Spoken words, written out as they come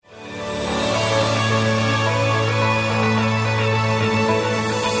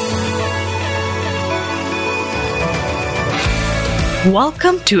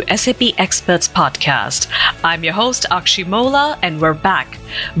Welcome to SAP Experts Podcast. I'm your host, Akshi Mola, and we're back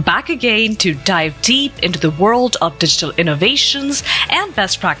again to dive deep into the world of digital innovations and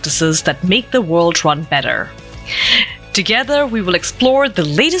best practices that make the world run better. Together, we will explore the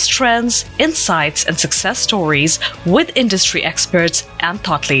latest trends, insights, and success stories with industry experts and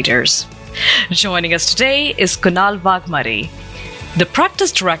thought leaders. Joining us today is Kunal Waghmare, the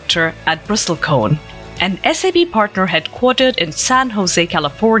Practice Director at Bristlecone, an SAP partner headquartered in San Jose,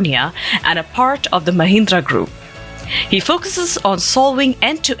 California, and a part of the Mahindra Group. He focuses on solving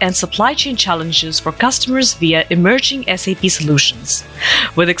end-to-end supply chain challenges for customers via emerging SAP solutions.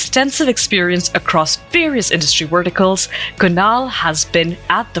 With extensive experience across various industry verticals, Kunal has been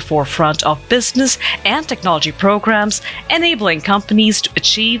at the forefront of business and technology programs, enabling companies to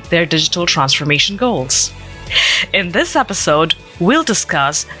achieve their digital transformation goals. In this episode, we'll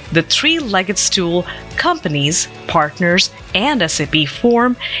discuss the three-legged stool companies, partners, and SAP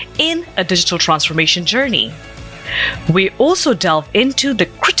form in a digital transformation journey. We also delve into the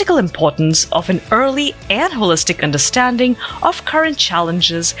critical importance of an early and holistic understanding of current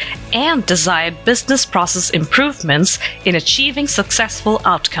challenges and desired business process improvements in achieving successful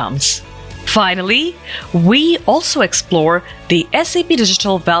outcomes. Finally, we also explore the SAP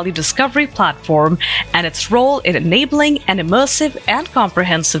Digital Value Discovery Platform and its role in enabling an immersive and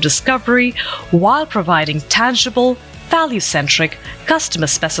comprehensive discovery while providing tangible, value-centric,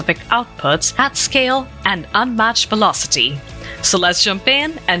 customer-specific outputs at scale and unmatched velocity. So let's jump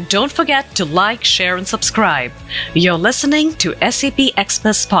in, and don't forget to like, share, and subscribe. You're listening to SAP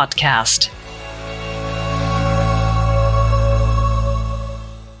Experts Podcast.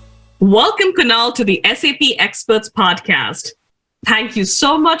 Welcome, Kunal, to the SAP Experts Podcast. Thank you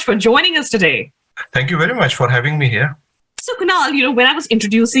so much for joining us today. Thank you very much for having me here. So, Kunal, when I was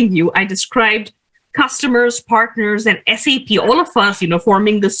introducing you, I described customers, partners, and SAP, all of us,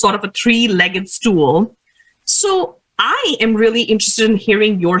 forming this sort of a three-legged stool. So I am really interested in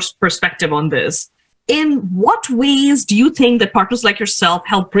hearing your perspective on this. In what ways do you think that partners like yourself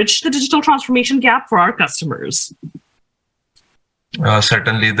help bridge the digital transformation gap for our customers?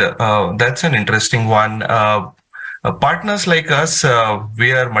 Certainly, that's an interesting one. Partners like us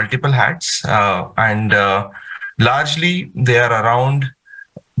wear multiple hats, and largely they are around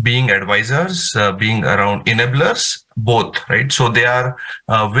being advisors, being around enablers, both, right? So they are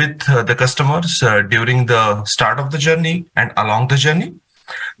with the customers during the start of the journey and along the journey.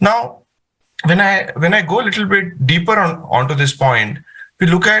 Now, when I go a little bit deeper onto this point, we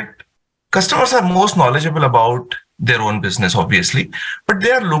look at customers are most knowledgeable about their own business, obviously, but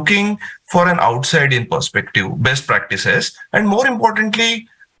they are looking for an outside-in perspective, best practices, and more importantly,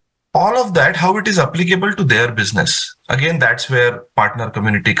 all of that, how it is applicable to their business. Again, that's where partner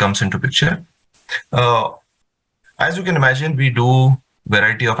community comes into picture. As you can imagine, we do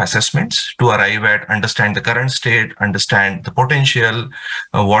variety of assessments to arrive at understand the current state, understand the potential,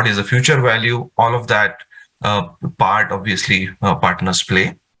 what is the future value, all of that part, obviously, partners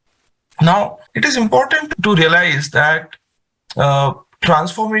play. Now, it is important to realize that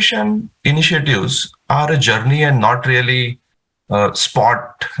transformation initiatives are a journey and not really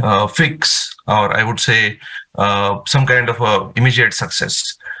spot fix, or I would say some kind of a immediate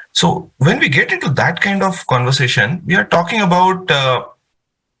success. So when we get into that kind of conversation, we are talking about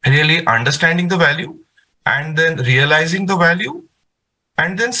really understanding the value and then realizing the value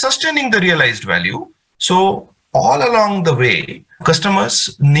and then sustaining the realized value. So all along the way,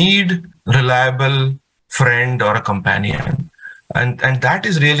 customers need reliable friend or a companion. And that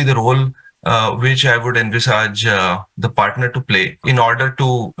is really the role which I would envisage the partner to play in order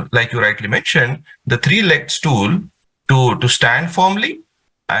to, like you rightly mentioned, the three-legged stool to stand firmly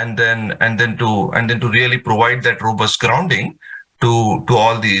and then to really provide that robust grounding to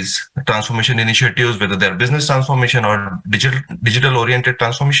all these transformation initiatives, whether they're business transformation or digital oriented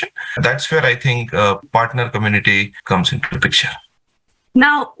transformation. That's where I think partner community comes into the picture.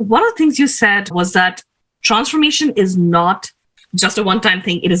 Now, one of the things you said was that transformation is not just a one-time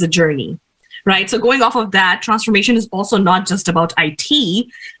thing, it is a journey, right? So going off of that, transformation is also not just about IT.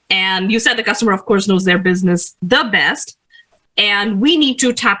 And you said the customer, of course, knows their business the best, and we need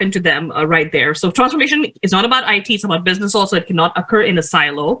to tap into them right there. So transformation is not about IT, it's about business also. It cannot occur in a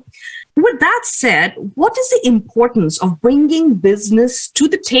silo. With that said, what is the importance of bringing business to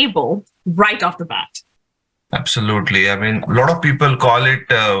the table right off the bat? Absolutely. I mean, a lot of people call it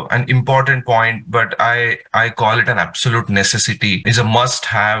an important point, but I call it an absolute necessity. It's a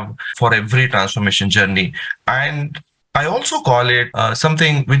must-have for every transformation journey. And I also call it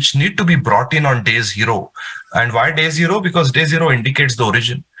something which need to be brought in on day zero. And why day zero? Because day zero indicates the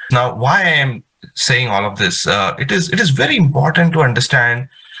origin. Now, why I am saying all of this, it is very important to understand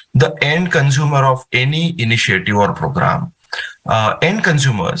the end consumer of any initiative or program. End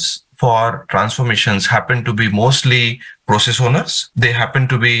consumers for transformations happen to be mostly process owners. They happen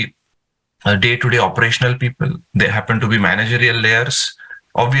to be day-to-day operational people. They happen to be managerial layers.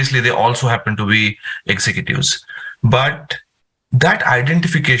 Obviously, they also happen to be executives. But that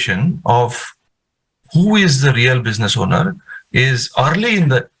identification of who is the real business owner is early in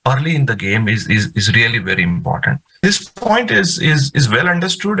the game is really very important. This point is well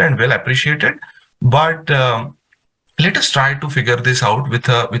understood and well appreciated, but let us try to figure this out with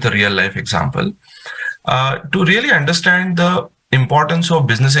a real life example to really understand the importance of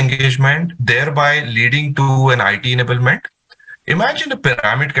business engagement, thereby leading to an IT enablement. Imagine a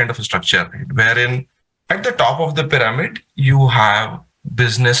pyramid kind of a structure, wherein at the top of the pyramid, you have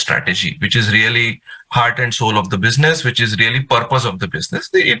business strategy, which is really heart and soul of the business, which is really purpose of the business.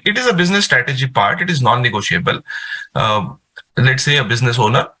 It is a business strategy part. It is non-negotiable. Let's say a business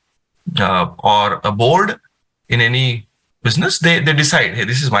owner or a board in any business, they decide, hey,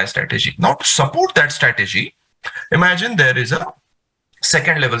 this is my strategy. Now to support that strategy, imagine there is a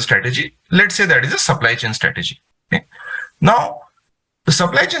second level strategy. Let's say that is a supply chain strategy. Okay? Now, the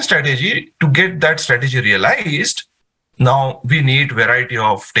supply chain strategy, to get that strategy realized, now we need variety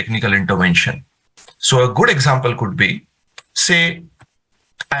of technical intervention. So a good example could be, say,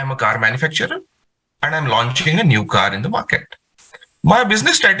 I am a car manufacturer and I'm launching a new car in the market. My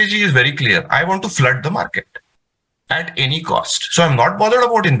business strategy is very clear. I want to flood the market at any cost. So I'm not bothered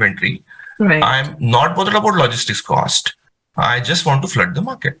about inventory. Right. I'm not bothered about logistics cost. I just want to flood the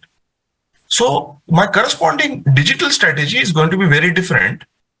market. So my corresponding digital strategy is going to be very different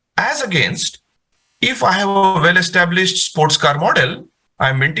as against if I have a well-established sports car model,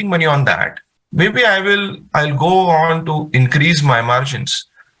 I'm minting money on that. Maybe I'll go on to increase my margins.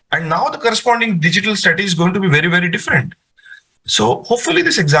 And now the corresponding digital strategy is going to be very, very different. So hopefully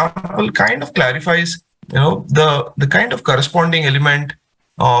this example kind of clarifies, the kind of corresponding element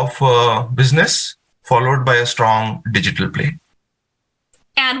of business followed by a strong digital play.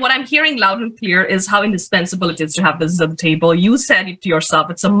 And what I'm hearing loud and clear is how indispensable it is to have this at the table. You said it to yourself.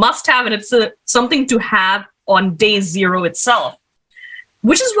 It's a must-have, and it's something to have on day zero itself,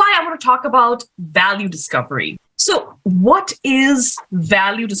 which is why I want to talk about value discovery. So what is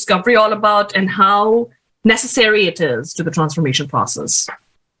value discovery all about, and how necessary it is to the transformation process?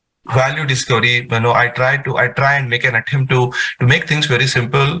 Value discovery, I try and make an attempt to make things very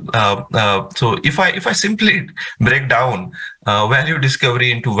simple. So if I simply break down value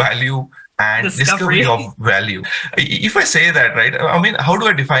discovery into value and discovery of value, if I say that, right, I mean, how do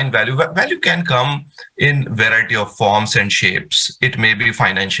I define value? Value can come in variety of forms and shapes. It may be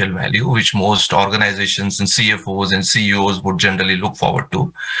financial value, which most organizations and CFOs and CEOs would generally look forward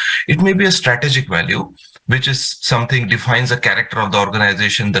to. It may be a strategic value, which is something defines the character of the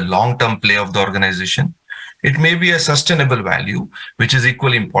organization, the long-term play of the organization. It may be a sustainable value, which is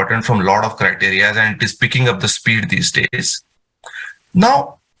equally important from a lot of criteria, and it is picking up the speed these days.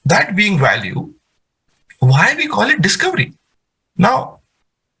 Now, that being value, why we call it discovery? Now,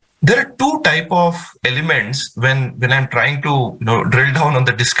 there are two type of elements when I'm trying to drill down on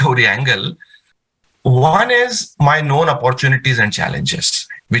the discovery angle. One is my known opportunities and challenges,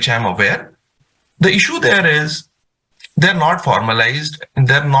 which I'm aware. The issue there is they're not formalized and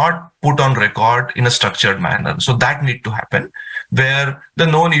they're not put on record in a structured manner. So that need to happen, where the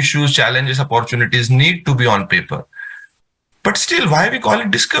known issues, challenges, opportunities need to be on paper. But still, why we call it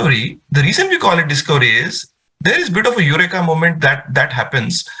discovery? The reason we call it discovery is there is a bit of a eureka moment that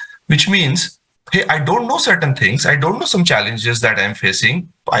happens, which means, hey, I don't know certain things. I don't know some challenges that I'm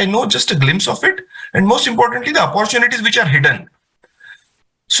facing. I know just a glimpse of it. And most importantly, the opportunities which are hidden.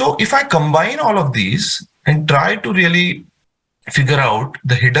 So if I combine all of these and try to really figure out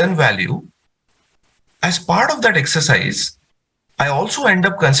the hidden value, as part of that exercise, I also end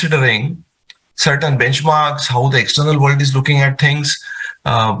up considering certain benchmarks, how the external world is looking at things,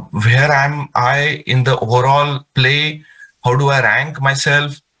 where am I in the overall play, how do I rank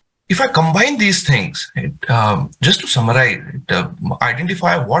myself. If I combine these things, just to summarize,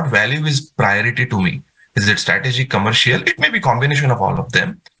 identify what value is priority to me. Is it strategic, commercial? It may be a combination of all of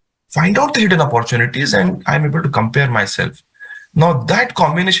them. Find out the hidden opportunities and I'm able to compare myself. Now that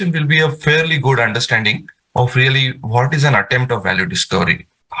combination will be a fairly good understanding of really what is an attempt of value discovery.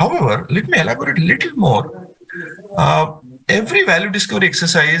 However, let me elaborate a little more. Every value discovery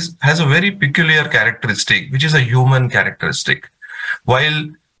exercise has a very peculiar characteristic, which is a human characteristic. While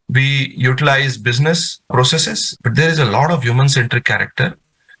we utilize business processes, but there is a lot of human-centric character.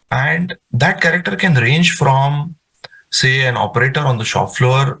 And that character can range from say, an operator on the shop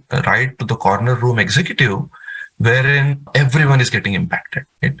floor, right to the corner room executive, wherein everyone is getting impacted.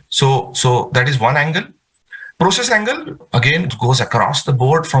 Right? So that is one angle. Process angle, again, goes across the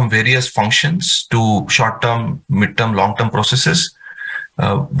board from various functions to short-term, mid-term, long-term processes,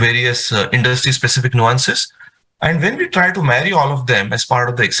 various industry-specific nuances. And when we try to marry all of them as part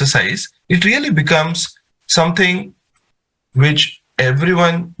of the exercise, it really becomes something which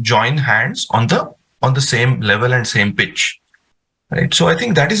everyone join hands on the same level and same pitch. Right. So I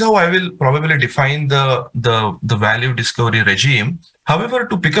think that is how I will probably define the value discovery regime. However,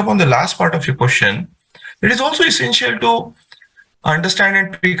 to pick up on the last part of your question, it is also essential to understand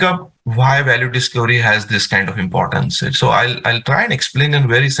and pick up why value discovery has this kind of importance. So I'll try and explain in a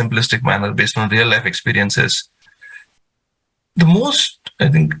very simplistic manner based on real life experiences. The most, I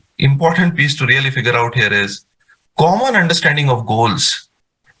think, important piece to really figure out here is common understanding of goals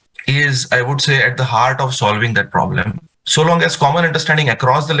is, I would say, at the heart of solving that problem. So long as common understanding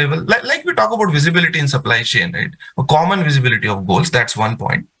across the level, like we talk about visibility in supply chain, right? A common visibility of goals, that's one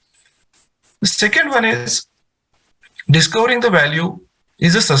point. The second one is discovering the value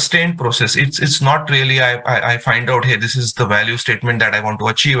is a sustained process. It's not really I find out, hey, this is the value statement that I want to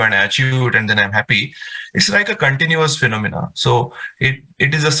achieve and I achieve it and then I'm happy. It's like a continuous phenomena. So it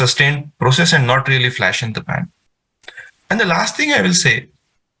is a sustained process and not really flash in the pan. And the last thing I will say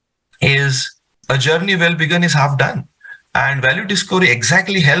is a journey well begun is half done. And value discovery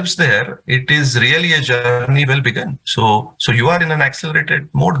exactly helps there. It is really a journey well begun. So you are in an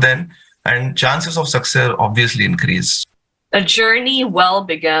accelerated mode then, and chances of success obviously increase. A journey well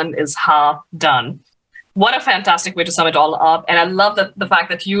begun is half done. What a fantastic way to sum it all up. And I love the fact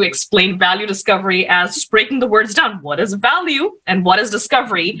that you explained value discovery as just breaking the words down. What is value and what is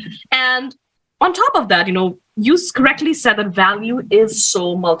discovery? And on top of that, you correctly said that value is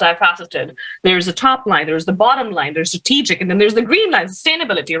so multifaceted. There's the top line, there's the bottom line, there's strategic, and then there's the green line,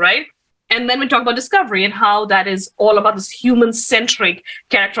 sustainability, right? And then we talk about discovery and how that is all about this human-centric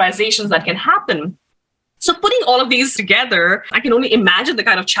characterizations that can happen. So putting all of these together, I can only imagine the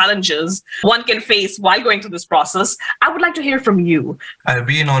kind of challenges one can face while going through this process. I would like to hear from you. I've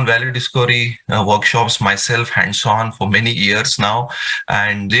been on value discovery workshops myself, hands-on, for many years now,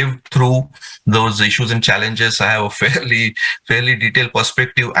 and lived through those issues and challenges. I have a fairly detailed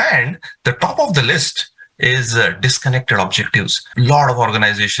perspective. And the top of the list is disconnected objectives. A lot of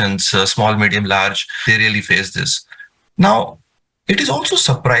organizations, small, medium, large, they really face this. Now, it is also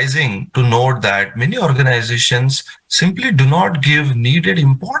surprising to note that many organizations simply do not give needed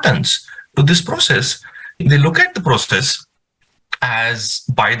importance to this process. They look at the process as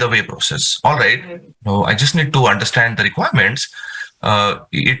by the way process. All right, I just need to understand the requirements.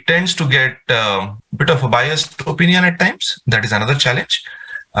 It tends to get a bit of a biased opinion at times. That is another challenge.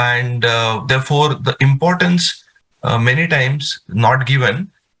 And therefore, the importance many times not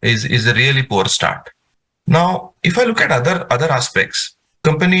given is a really poor start. Now, if I look at other aspects,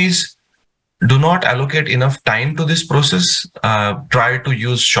 companies do not allocate enough time to this process, try to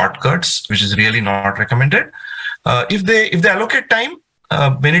use shortcuts, which is really not recommended. If they allocate time,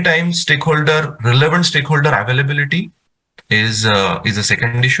 many times relevant stakeholder availability is a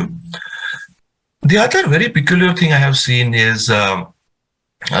second issue. The other very peculiar thing I have seen is a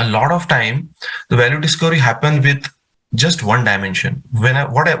lot of time the value discovery happen with just one dimension.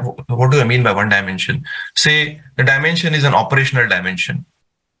 What do I mean by one dimension? Say the dimension is an operational dimension,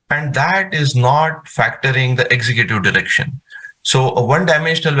 and that is not factoring the executive direction. So a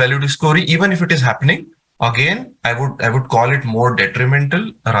one-dimensional value discovery, even if it is happening, again, I would call it more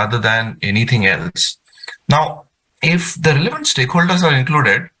detrimental rather than anything else. Now, if the relevant stakeholders are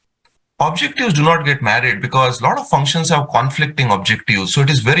included, objectives do not get married because a lot of functions have conflicting objectives. So it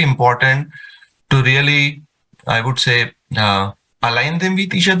is very important to really, I would say, align them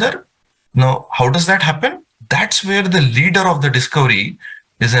with each other. Now, how does that happen? That's where the leader of the discovery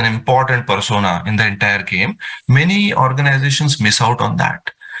is an important persona in the entire game. Many organizations miss out on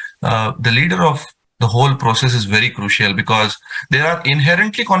that. The leader of the whole process is very crucial because there are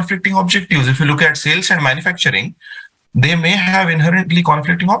inherently conflicting objectives. If you look at sales and manufacturing, they may have inherently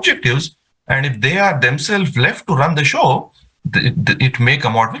conflicting objectives. And if they are themselves left to run the show, it may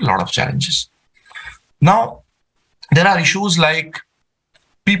come out with a lot of challenges. Now, there are issues like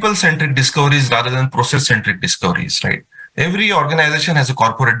people-centric discoveries rather than process-centric discoveries, right? Every organization has a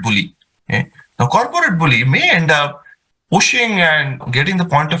corporate bully. Okay? Now, corporate bully may end up pushing and getting the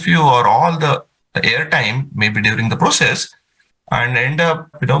point of view or all the airtime maybe during the process and end up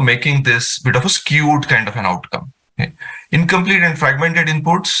making this bit of a skewed kind of an outcome. Okay? Incomplete and fragmented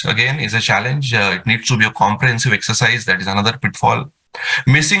inputs, again, is a challenge. It needs to be a comprehensive exercise. That is another pitfall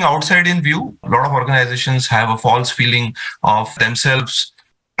Missing outside in view, a lot of organizations have a false feeling of themselves.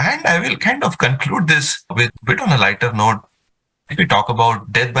 And I will kind of conclude this with a bit on a lighter note. If we talk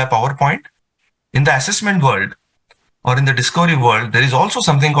about death by PowerPoint, in the assessment world or in the discovery world, there is also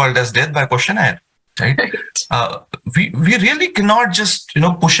something called as death by questionnaire. Right? We really cannot just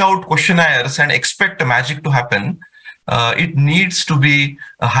push out questionnaires and expect a magic to happen. It needs to be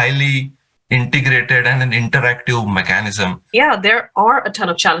a highly integrated and an interactive mechanism. Yeah, there are a ton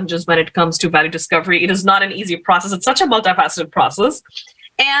of challenges when it comes to value discovery. It is not an easy process. It's such a multifaceted process.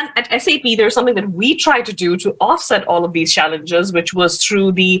 And at SAP, there's something that we try to do to offset all of these challenges, which was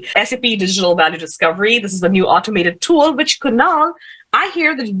through the SAP Digital Value Discovery. This is a new automated tool, which Kunal, I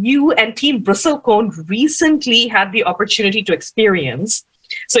hear that you and Team Bristlecone recently had the opportunity to experience.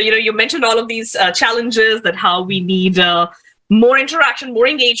 So, you mentioned all of these challenges, that how we need more interaction, more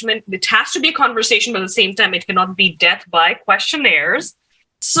engagement. It has to be a conversation, but at the same time, it cannot be death by questionnaires.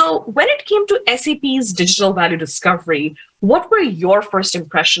 So when it came to SAP's digital value discovery, what were your first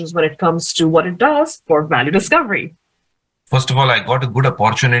impressions when it comes to what it does for value discovery? First of all, I got a good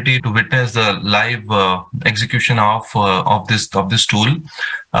opportunity to witness the live execution of this tool,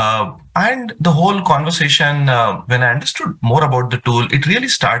 and the whole conversation. When I understood more about the tool, it really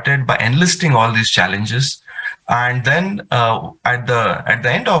started by enlisting all these challenges, and then at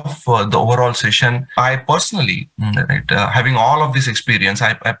the end of the overall session, I personally, having all of this experience,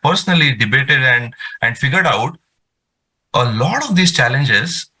 I personally debated and figured out a lot of these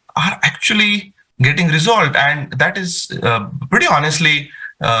challenges are actually getting resolved, and that is pretty honestly,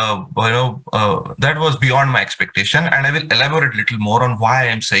 that was beyond my expectation, and I will elaborate a little more on why I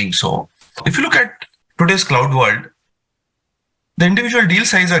am saying so. If you look at today's cloud world, the individual deal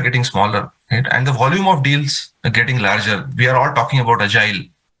size are getting smaller, right? And the volume of deals are getting larger. We are all talking about agile,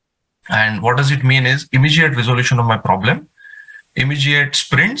 and what does it mean is immediate resolution of my problem, immediate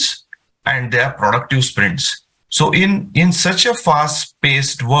sprints, and they are productive sprints. So in such a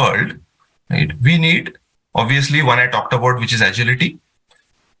fast-paced world, right, we need, obviously, one I talked about, which is agility.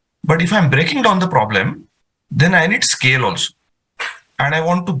 But if I'm breaking down the problem, then I need scale also. And I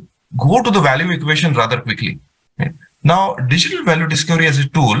want to go to the value equation rather quickly. Right? Now, digital value discovery as a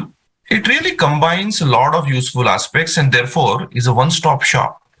tool, it really combines a lot of useful aspects and therefore is a one-stop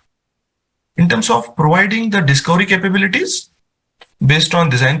shop. In terms of providing the discovery capabilities based on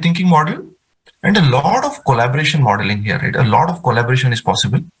design thinking model, and a lot of collaboration modeling here, right? A lot of collaboration is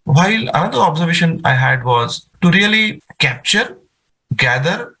possible. While another observation I had was to really capture,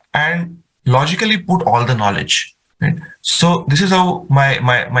 gather, and logically put all the knowledge. Right? So this is how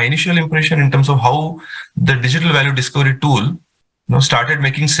my initial impression in terms of how the digital value discovery tool started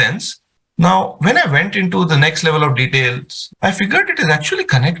making sense. Now, when I went into the next level of details, I figured it is actually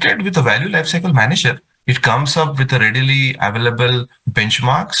connected with the value lifecycle manager. It comes up with a readily available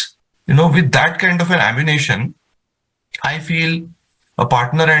benchmarks. With that kind of an ammunition, I feel a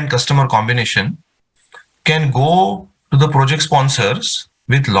partner and customer combination can go to the project sponsors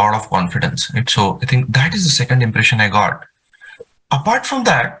with a lot of confidence. Right? So I think that is the second impression I got. Apart from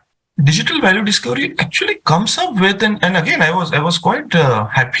that, digital value discovery actually comes up with, and again, I was quite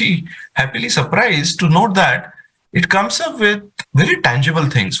happily surprised to note that it comes up with very tangible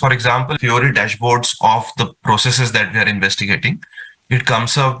things. For example, theory dashboards of the processes that we are investigating. It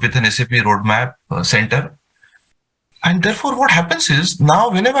comes up with an SAP roadmap center. And therefore, what happens is now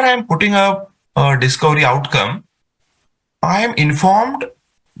whenever I am putting up a discovery outcome, I am informed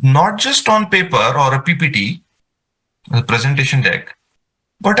not just on paper or a PPT, a presentation deck,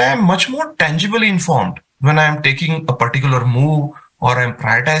 but I am much more tangibly informed when I am taking a particular move or I am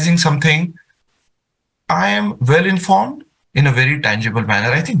prioritizing something. I am well informed in a very tangible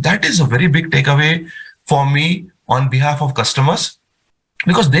manner. I think that is a very big takeaway for me on behalf of customers,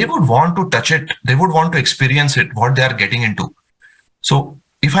 because they would want to touch it, they would want to experience it, what they are getting into. So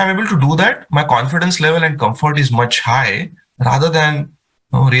if I'm able to do that, my confidence level and comfort is much high rather than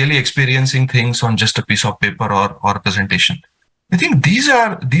really experiencing things on just a piece of paper or a presentation. I think these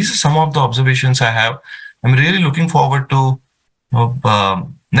are some of the observations I have. I'm really looking forward to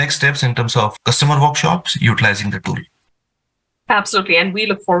next steps in terms of customer workshops utilizing the tool. Absolutely. And we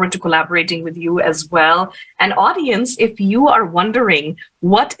look forward to collaborating with you as well. And audience, if you are wondering,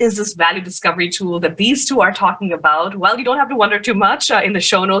 what is this value discovery tool that these two are talking about? Well, you don't have to wonder too much. In the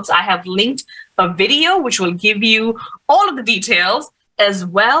show notes, I have linked a video which will give you all of the details, as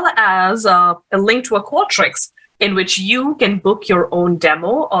well as a link to a Qualtrics in which you can book your own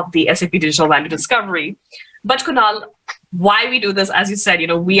demo of the SAP Digital Value Discovery. But Kunal, why we do this, as you said,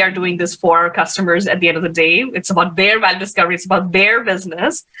 we are doing this for our customers at the end of the day. It's about their value discovery. It's about their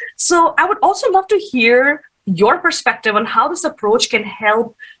business. So I would also love to hear your perspective on how this approach can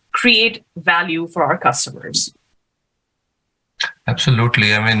help create value for our customers.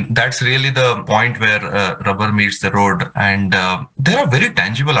 Absolutely. I mean, that's really the point where rubber meets the road. And there are very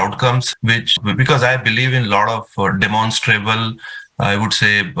tangible outcomes, which, because I believe in a lot of demonstrable, I would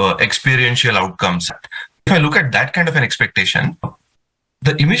say, experiential outcomes. If I look at that kind of an expectation,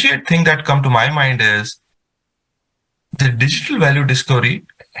 the immediate thing that come to my mind is the digital value discovery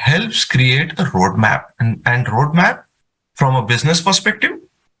helps create a roadmap, and roadmap from a business perspective,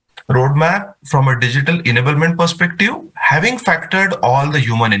 roadmap from a digital enablement perspective, having factored all the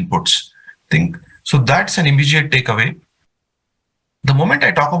human inputs. Think so that's an immediate takeaway. The moment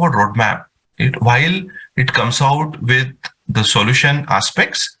I talk about roadmap, while it comes out with the solution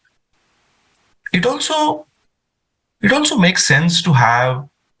aspects, it also makes sense to have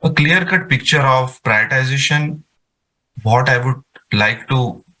a clear-cut picture of prioritization, what I would like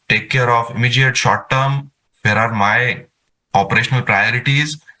to take care of immediate short term, where are my operational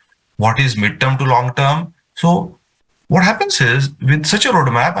priorities, what is midterm to long term. So what happens is, with such a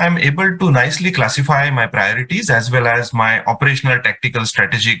roadmap, I'm able to nicely classify my priorities as well as my operational, tactical,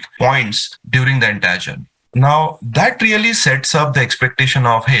 strategic points during the entire journey. Now, that really sets up the expectation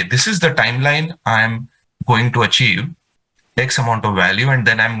of, hey, this is the timeline I'm going to achieve X amount of value, and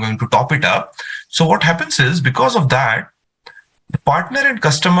then I'm going to top it up. So what happens is, because of that, the partner and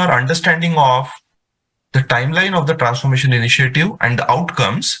customer understanding of the timeline of the transformation initiative and the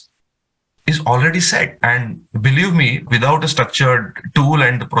outcomes is already set. And believe me, without a structured tool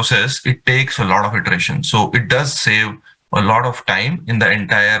and the process, it takes a lot of iteration. So it does save a lot of time in the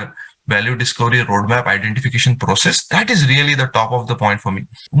entire value discovery roadmap identification process. That is really the top of the point for me.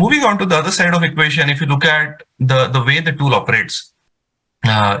 Moving on to the other side of equation, if you look at the way the tool operates,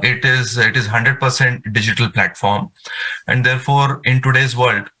 it is 100% digital platform, and therefore in today's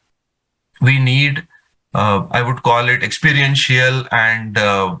world we need I would call it experiential and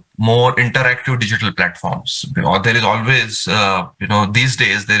more interactive digital platforms. There is always these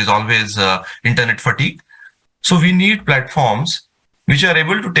days there is always internet fatigue, so we need platforms which are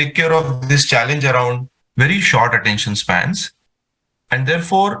able to take care of this challenge around very short attention spans, and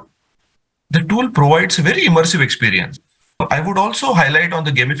therefore the tool provides a very immersive experience. I would also highlight on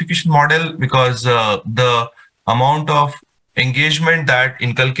the gamification model, because the amount of engagement that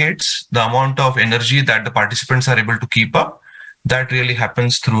inculcates, the amount of energy that the participants are able to keep up, that really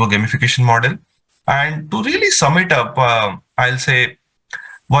happens through a gamification model. And to really sum it up, I'll say,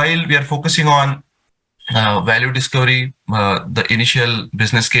 while we are focusing on value discovery, the initial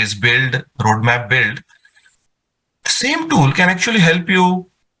business case build, roadmap build, the same tool can actually help you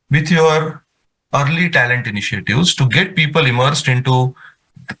with your early talent initiatives to get people immersed into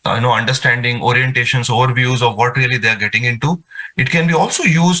understanding orientations, overviews of what really they're getting into. It can be also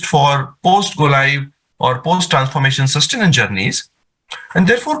used for post go live or post transformation sustenance journeys. And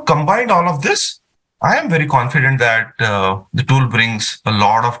therefore, combined all of this, I am very confident that the tool brings a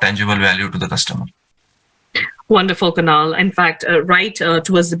lot of tangible value to the customer. Wonderful, Kunal. In fact, right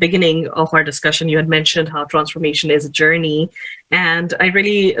towards the beginning of our discussion, you had mentioned how transformation is a journey. And I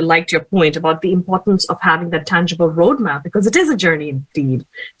really liked your point about the importance of having that tangible roadmap, because it is a journey indeed.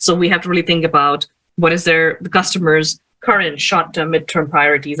 So we have to really think about what is the customer's current short-term, mid-term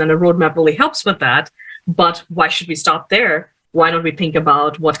priorities. And a roadmap really helps with that. But why should we stop there? Why don't we think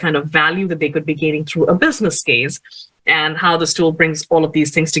about what kind of value that they could be gaining through a business case, and how this tool brings all of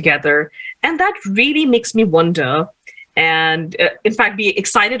these things together? And that really makes me wonder, and in fact, be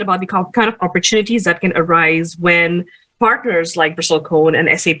excited about the kind of opportunities that can arise when partners like Bristlecone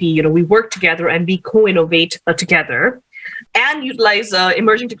and SAP, we work together and we co-innovate together and utilize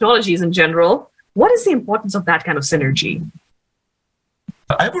emerging technologies in general. What is the importance of that kind of synergy?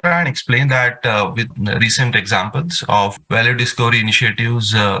 I would try and explain that with recent examples of value discovery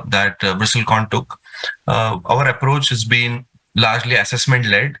initiatives that Bristlecone took. Our approach has been largely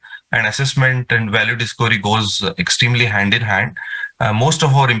assessment-led, and assessment and value discovery goes extremely hand in hand. Most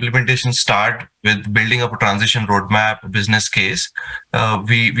of our implementations start with building up a transition roadmap, business case.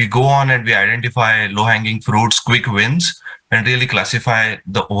 We go on and we identify low-hanging fruits, quick wins, and really classify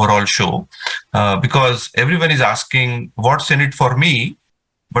the overall show. Because everyone is asking, what's in it for me?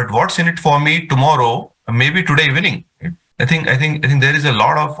 But what's in it for me tomorrow, maybe today evening? I think there is a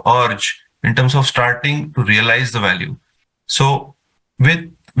lot of urge in terms of starting to realize the value. So with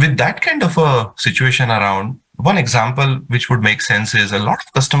that kind of a situation around, one example which would make sense is a lot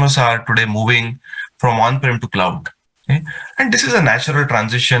of customers are today moving from on-prem to cloud. Okay? And this is a natural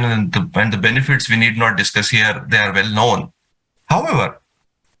transition, and the benefits we need not discuss here, they are well known. However,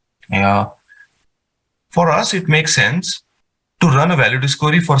 for us, it makes sense to run a value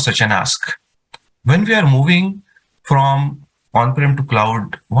discovery for such an ask. when we are moving from on-prem to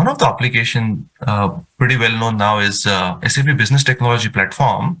cloud, one of the application pretty well known now is SAP Business Technology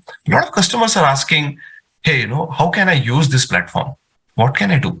Platform. A lot of customers are asking, hey, how can I use this platform? What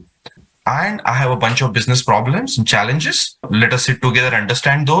can I do? And I have a bunch of business problems and challenges. Let us sit together,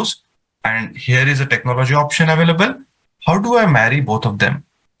 understand those. And here is a technology option available. How do I marry both of them?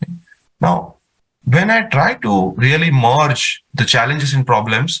 Now, when I try to really merge the challenges and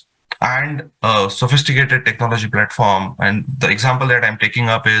problems and a sophisticated technology platform, and the example that I'm taking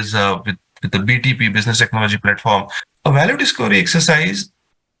up is with the BTP, Business Technology Platform, a value discovery exercise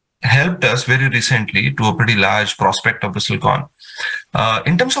helped us very recently to a pretty large prospect of BristleCon.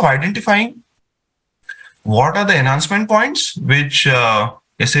 In terms of identifying what are the enhancement points which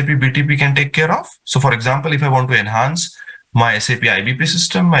SAP BTP can take care of. So for example, if I want to enhance my SAP IBP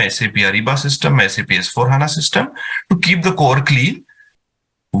system, my SAP Ariba system, my SAP S4HANA system to keep the core clean,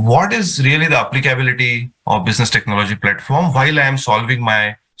 what is really the applicability of business technology platform while I am solving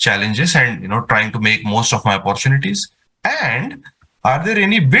my challenges and trying to make most of my opportunities? And are there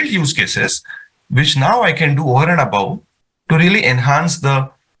any build use cases which now I can do over and above to really enhance the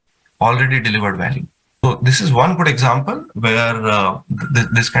already delivered value? So this is one good example where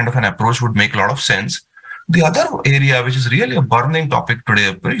this kind of an approach would make a lot of sense. The other area, which is really a burning topic today,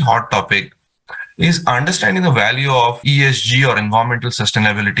 a very hot topic, is understanding the value of ESG or environmental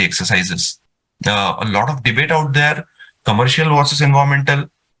sustainability exercises. A lot of debate out there, commercial versus environmental.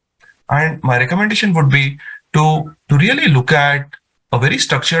 And my recommendation would be to really look at a very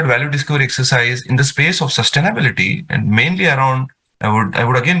structured value discovery exercise in the space of sustainability, and mainly around, I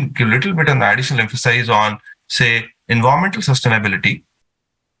would again give a little bit of an additional emphasis on, say, environmental sustainability.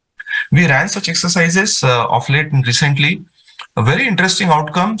 We ran such exercises of late and recently. Very interesting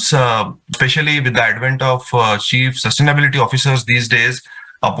outcomes, especially with the advent of chief sustainability officers these days.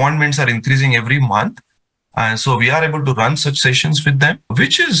 Appointments are increasing every month. And so we are able to run such sessions with them,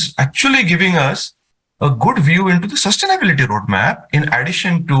 which is actually giving us a good view into the sustainability roadmap in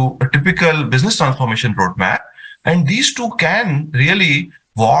addition to a typical business transformation roadmap. And these two can really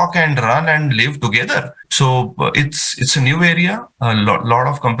walk and run and live together. So it's a new area. A lot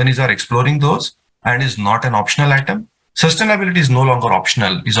of companies are exploring those, and is not an optional item. Sustainability is no longer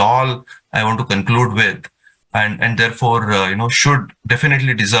optional, is all I want to conclude with. And therefore, should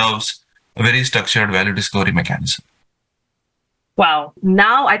definitely deserves a very structured value discovery mechanism. Wow.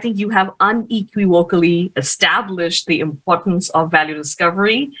 Now I think you have unequivocally established the importance of value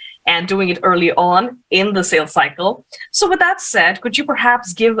discovery and doing it early on in the sales cycle. So with that said, could you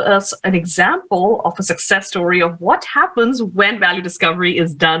perhaps give us an example of a success story of what happens when value discovery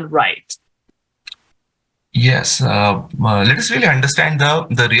is done right? Yes, let us really understand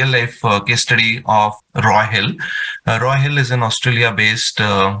the real life case study of Roy Hill. Roy Hill is an Australia-based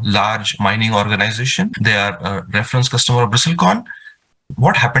large mining organization. They are a reference customer of BristleCon.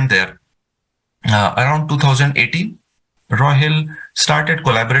 What happened there? Around 2018, Roy Hill started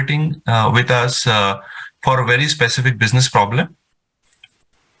collaborating with us for a very specific business problem.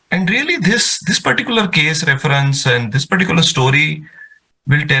 And really this particular case reference and this particular story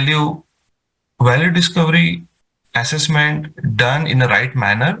will tell you value discovery assessment done in the right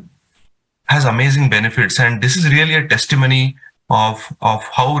manner has amazing benefits. And this is really a testimony of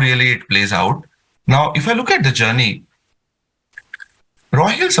how really it plays out. Now, if I look at the journey, Roy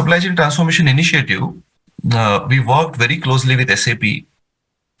Hill Supply Chain Transformation Initiative, we worked very closely with SAP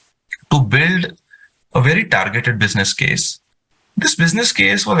to build a very targeted business case. This business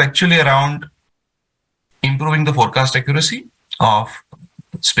case was actually around improving the forecast accuracy of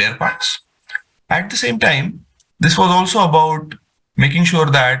spare parts. At the same time, this was also about making sure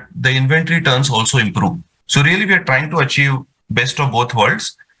that the inventory turns also improve. So really we are trying to achieve best of both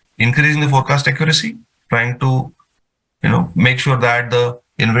worlds, increasing the forecast accuracy, trying to make sure that the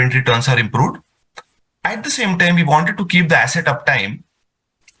inventory turns are improved. At the same time, we wanted to keep the asset uptime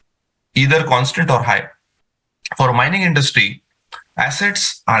either constant or high. For mining industry,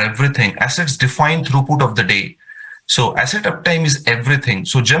 assets are everything. Assets define throughput of the day. So asset uptime is everything.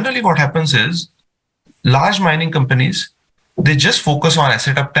 So generally what happens is large mining companies, they just focus on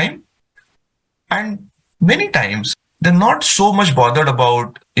asset uptime. And many times they're not so much bothered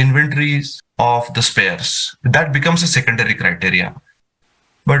about inventories of the spares. That becomes a secondary criteria.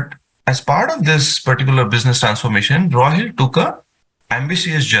 But as part of this particular business transformation, Roy Hill took a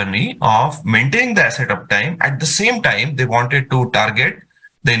ambitious journey of maintaining the asset uptime. At the same time, they wanted to target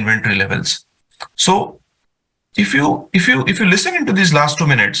the inventory levels. So if you listen into these last 2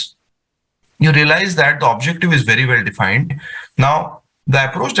 minutes, you realize that the objective is very well defined. Now, the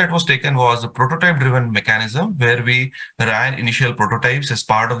approach that was taken was a prototype driven mechanism where we ran initial prototypes as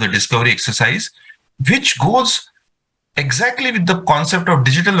part of the discovery exercise. which goes exactly with the concept of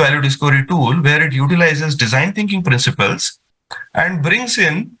digital value discovery tool, where it utilizes design thinking principles and brings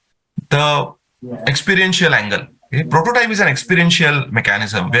in the experiential angle. Okay? Prototype is an experiential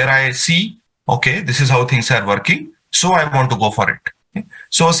mechanism where I see, okay, this is how things are working, so I want to go for it. Okay?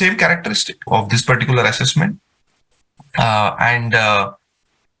 So same characteristic of this particular assessment. And the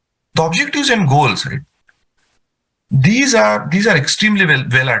objectives and goals, right? These are extremely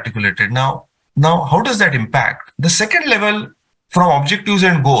well articulated. Now, how does that impact? The second level from objectives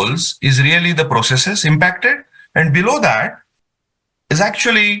and goals is really the processes impacted, and below that is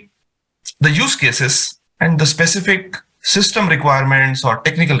actually the use cases and the specific system requirements or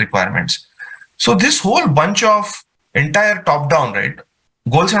technical requirements. So this whole bunch of entire top-down, right?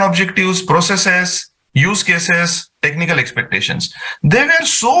 Goals and objectives, processes, use cases, technical expectations. They were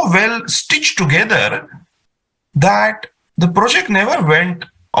so well stitched together that the project never went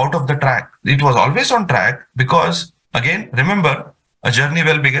out of the track. It was always on track because, again, remember, a journey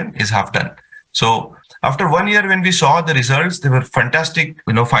well begun is half done. So after 1 year, when we saw the results, there were fantastic,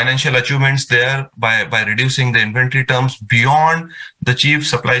 financial achievements there by reducing the inventory terms beyond the chief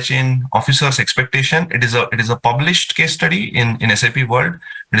supply chain officer's expectation. It is a published case study in SAP World.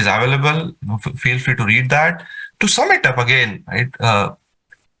 It is available. Feel free to read that. To sum it up again, right?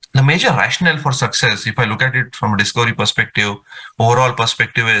 The major rationale for success, if I look at it from a discovery perspective, overall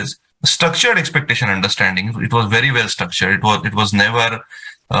perspective, is structured expectation understanding. It was very well structured. It was never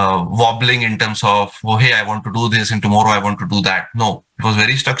wobbling in terms of, oh, hey, I want to do this and tomorrow I want to do that. No, it was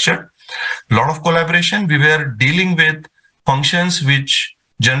very structured. A lot of collaboration. We were dealing with functions which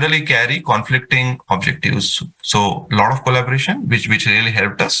generally carry conflicting objectives. So a lot of collaboration, which really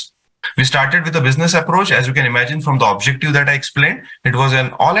helped us. We started with a business approach. As you can imagine from the objective that I explained, it was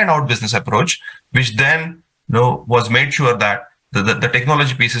an all and out business approach, which then was made sure that the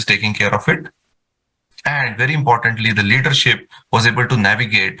technology piece is taking care of it. And very importantly, the leadership was able to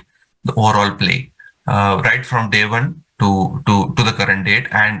navigate the overall play right from day one to the current date.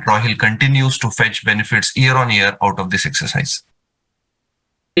 And Rohil continues to fetch benefits year on year out of this exercise.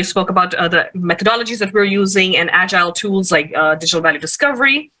 You spoke about the methodologies that we're using and agile tools like digital value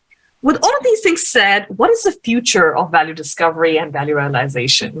discovery. With all of these things said, what is the future of value discovery and value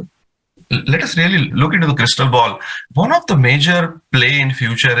realization? Let us really look into the crystal ball. One of the major play in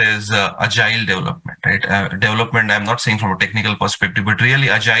future is agile development, right? Development, I'm not saying from a technical perspective, but really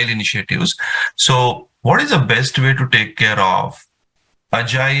agile initiatives. So what is the best way to take care of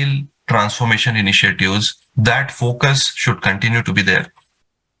agile transformation initiatives? That focus should continue to be there.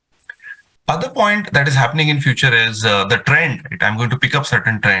 Other point that is happening in future is the trend, right? I'm going to pick up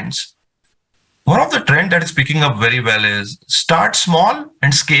certain trends. One of the trend that is picking up very well is start small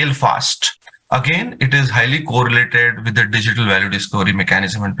and scale fast. Again, it is highly correlated with the digital value discovery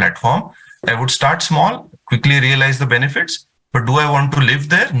mechanism and platform. I would start small, quickly realize the benefits, but do I want to live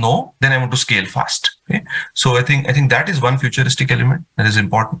there? No, then I want to scale fast. Okay? So I think that is one futuristic element that is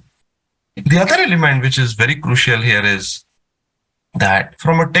important. The other element which is very crucial here is that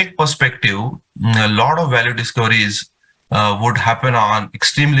from a tech perspective, a lot of value discoveries would happen on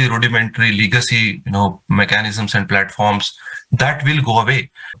extremely rudimentary legacy, mechanisms and platforms that will go away.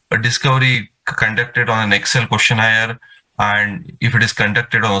 A discovery conducted on an Excel questionnaire, and if it is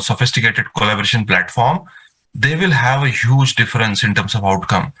conducted on a sophisticated collaboration platform, they will have a huge difference in terms of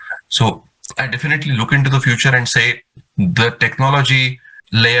outcome. So I definitely look into the future and say the technology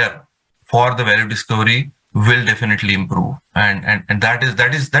layer for the value discovery will definitely improve, and that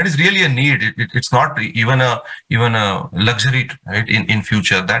is really a need. It's not even a luxury, right? In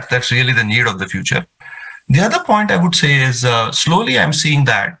future, that's really the need of the future. The other point I would say is slowly I'm seeing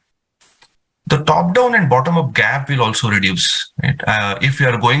that the top-down and bottom-up gap will also reduce. Right? If you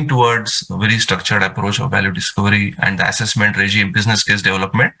are going towards a very structured approach of value discovery and the assessment regime, business case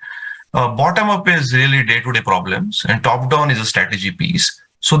development, bottom-up is really day-to-day problems, and top-down is a strategy piece.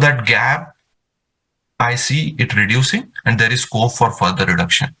 So that gap, I see it reducing, and there is scope for further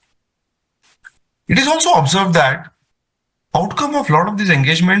reduction. It is also observed that outcome of a lot of these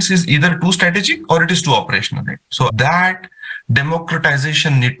engagements is either too strategic or it is too operational. Right? So that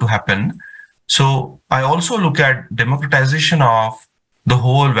democratization need to happen. So I also look at democratization of the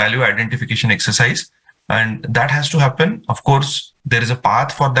whole value identification exercise, and that has to happen. Of course, there is a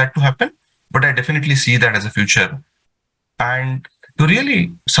path for that to happen, but I definitely see that as a future. And to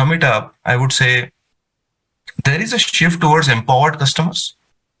really sum it up, I would say there is a shift towards empowered customers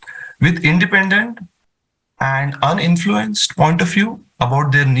with independent and uninfluenced point of view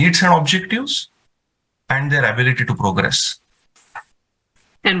about their needs and objectives and their ability to progress.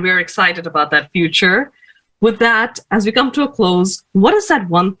 And we're excited about that future. With that, as we come to a close, what is that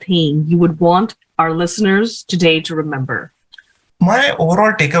one thing you would want our listeners today to remember? My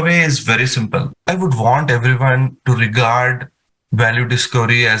overall takeaway is very simple. I would want everyone to regard value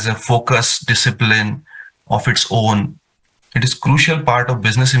discovery as a focused discipline of its own. It is a crucial part of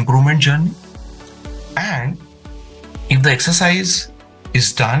business improvement journey. And if the exercise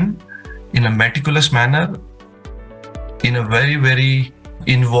is done in a meticulous manner, in a very, very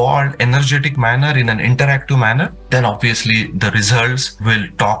involved, energetic manner, in an interactive manner, then obviously the results will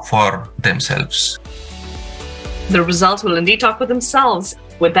talk for themselves. The results will indeed talk for themselves.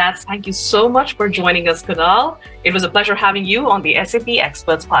 With that, thank you so much for joining us, Kunal. It was a pleasure having you on the SAP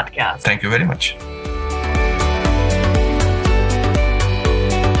Experts Podcast. Thank you very much.